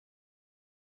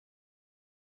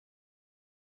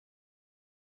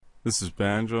This is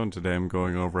Banjo, and today I'm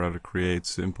going over how to create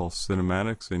simple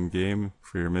cinematics in-game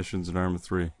for your missions in ARMA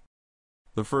 3.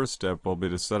 The first step will be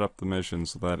to set up the mission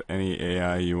so that any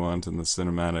AI you want in the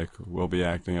cinematic will be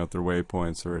acting out their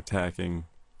waypoints or attacking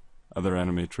other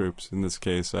enemy troops. In this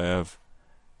case, I have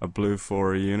a Blue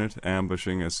 4 unit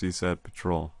ambushing a CSAT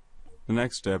patrol. The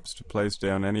next step is to place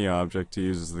down any object to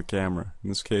use as the camera. In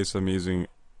this case, I'm using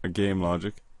a game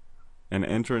logic, and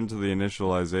enter into the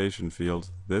initialization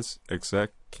field this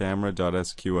exec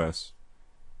camera.sqs.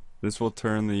 This will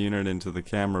turn the unit into the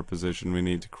camera position we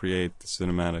need to create the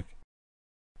cinematic.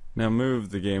 Now move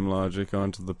the game logic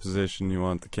onto the position you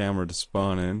want the camera to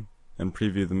spawn in and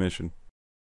preview the mission.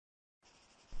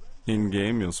 In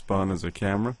game, you'll spawn as a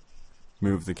camera,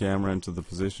 move the camera into the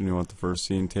position you want the first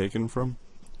scene taken from,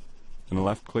 and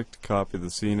left click to copy the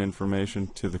scene information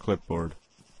to the clipboard.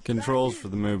 Controls for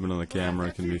the movement of the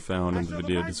camera can be found in the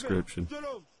video description.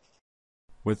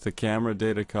 With the camera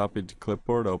data copied to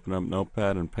clipboard, open up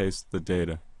Notepad and paste the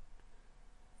data.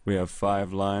 We have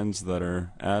 5 lines that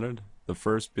are added, the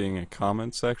first being a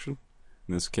comment section.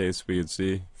 In this case we would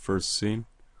see first scene.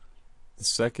 The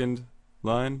second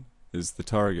line is the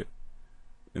target.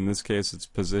 In this case it's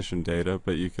position data,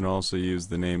 but you can also use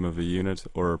the name of a unit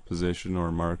or a position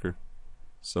or marker.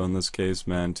 So in this case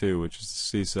Man 2, which is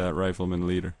the CSAT Rifleman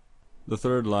Leader. The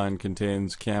third line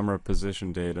contains camera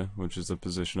position data, which is the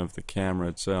position of the camera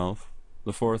itself.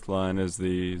 The fourth line is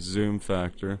the zoom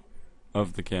factor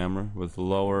of the camera, with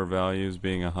lower values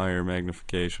being a higher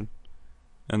magnification.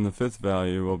 And the fifth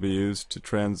value will be used to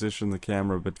transition the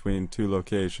camera between 2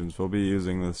 locations. We'll be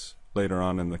using this later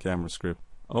on in the camera script.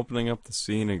 Opening up the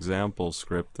scene example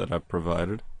script that I've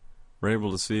provided, we're able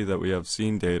to see that we have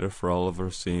scene data for all of our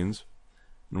scenes.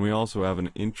 And we also have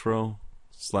an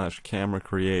intro/camera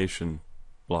creation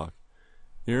block.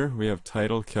 Here we have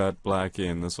title cut black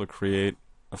in. This will create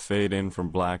a fade in from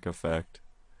black effect.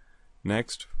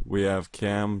 Next we have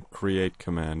cam create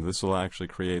command. This will actually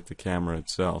create the camera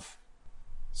itself.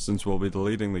 Since we'll be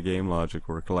deleting the game logic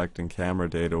we're collecting camera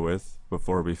data with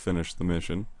before we finish the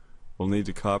mission, we'll need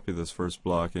to copy this first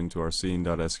block into our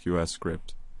scene.sqs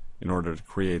script in order to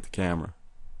create the camera.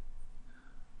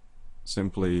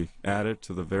 Simply add it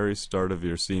to the very start of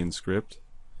your scene script,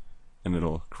 and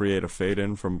it'll create a fade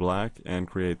in from black and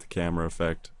create the camera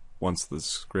effect once the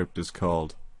script is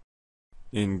called.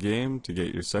 In game, to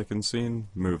get your second scene,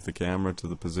 move the camera to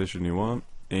the position you want,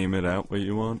 aim it out what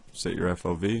you want, set your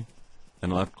FOV,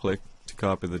 and left click to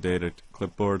copy the data to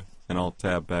clipboard, and Alt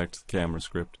tab back to the camera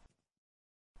script.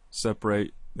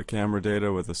 Separate the camera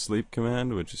data with a sleep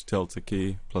command, which is tilde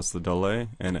key plus the delay,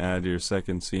 and add your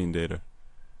second scene data.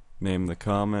 Name the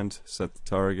comment, set the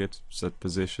target, set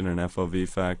position and FOV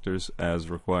factors as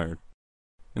required.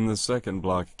 In the second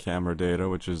block of camera data,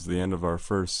 which is the end of our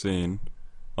first scene,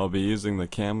 I'll be using the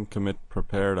cam commit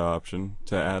prepared option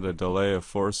to add a delay of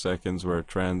 4 seconds where it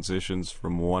transitions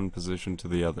from one position to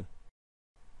the other.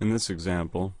 In this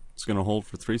example, it's going to hold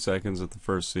for 3 seconds at the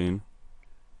first scene,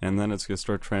 and then it's going to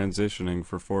start transitioning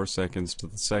for 4 seconds to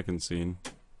the second scene.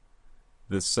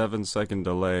 This 7-second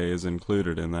delay is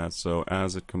included in that, so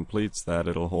as it completes that,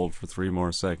 it'll hold for 3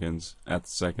 more seconds at the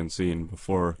second scene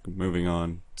before moving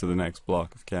on to the next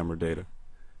block of camera data.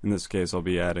 In this case, I'll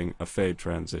be adding a fade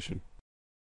transition.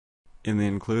 In the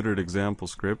included example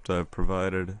script, I've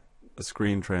provided a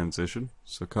screen transition,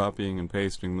 so copying and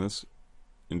pasting this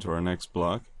into our next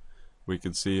block, we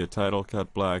could see a title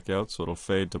cut black out, so it'll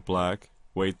fade to black,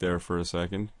 wait there for a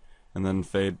second, and then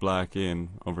fade black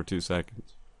in over 2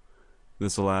 seconds.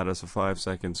 This will add us a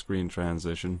 5-second screen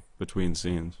transition between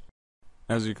scenes.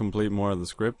 As you complete more of the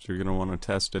script, you're going to want to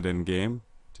test it in game.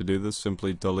 To do this,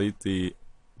 simply delete the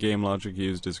game logic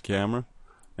used as camera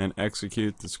and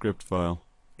execute the script file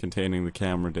containing the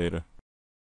camera data.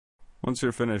 Once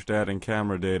you're finished adding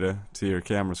camera data to your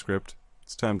camera script,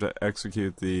 it's time to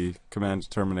execute the command to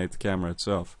terminate the camera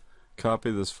itself.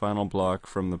 Copy this final block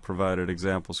from the provided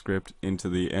example script into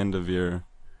the end of your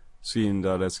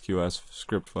scene.sqs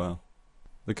script file.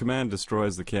 The command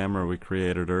destroys the camera we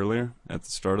created earlier at the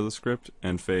start of the script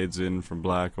and fades in from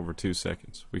black over 2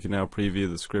 seconds. We can now preview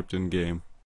the script in game.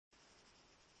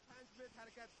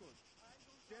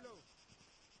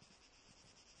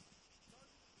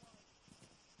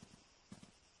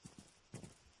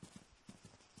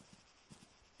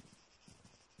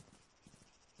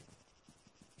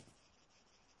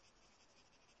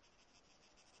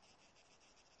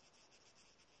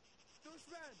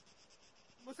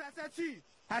 مسلسل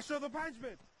 85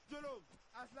 متر جلو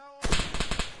اصلا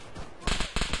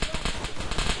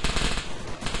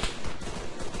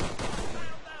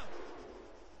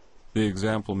The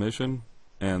example mission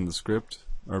and the script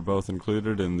are both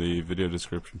included in the video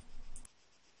description.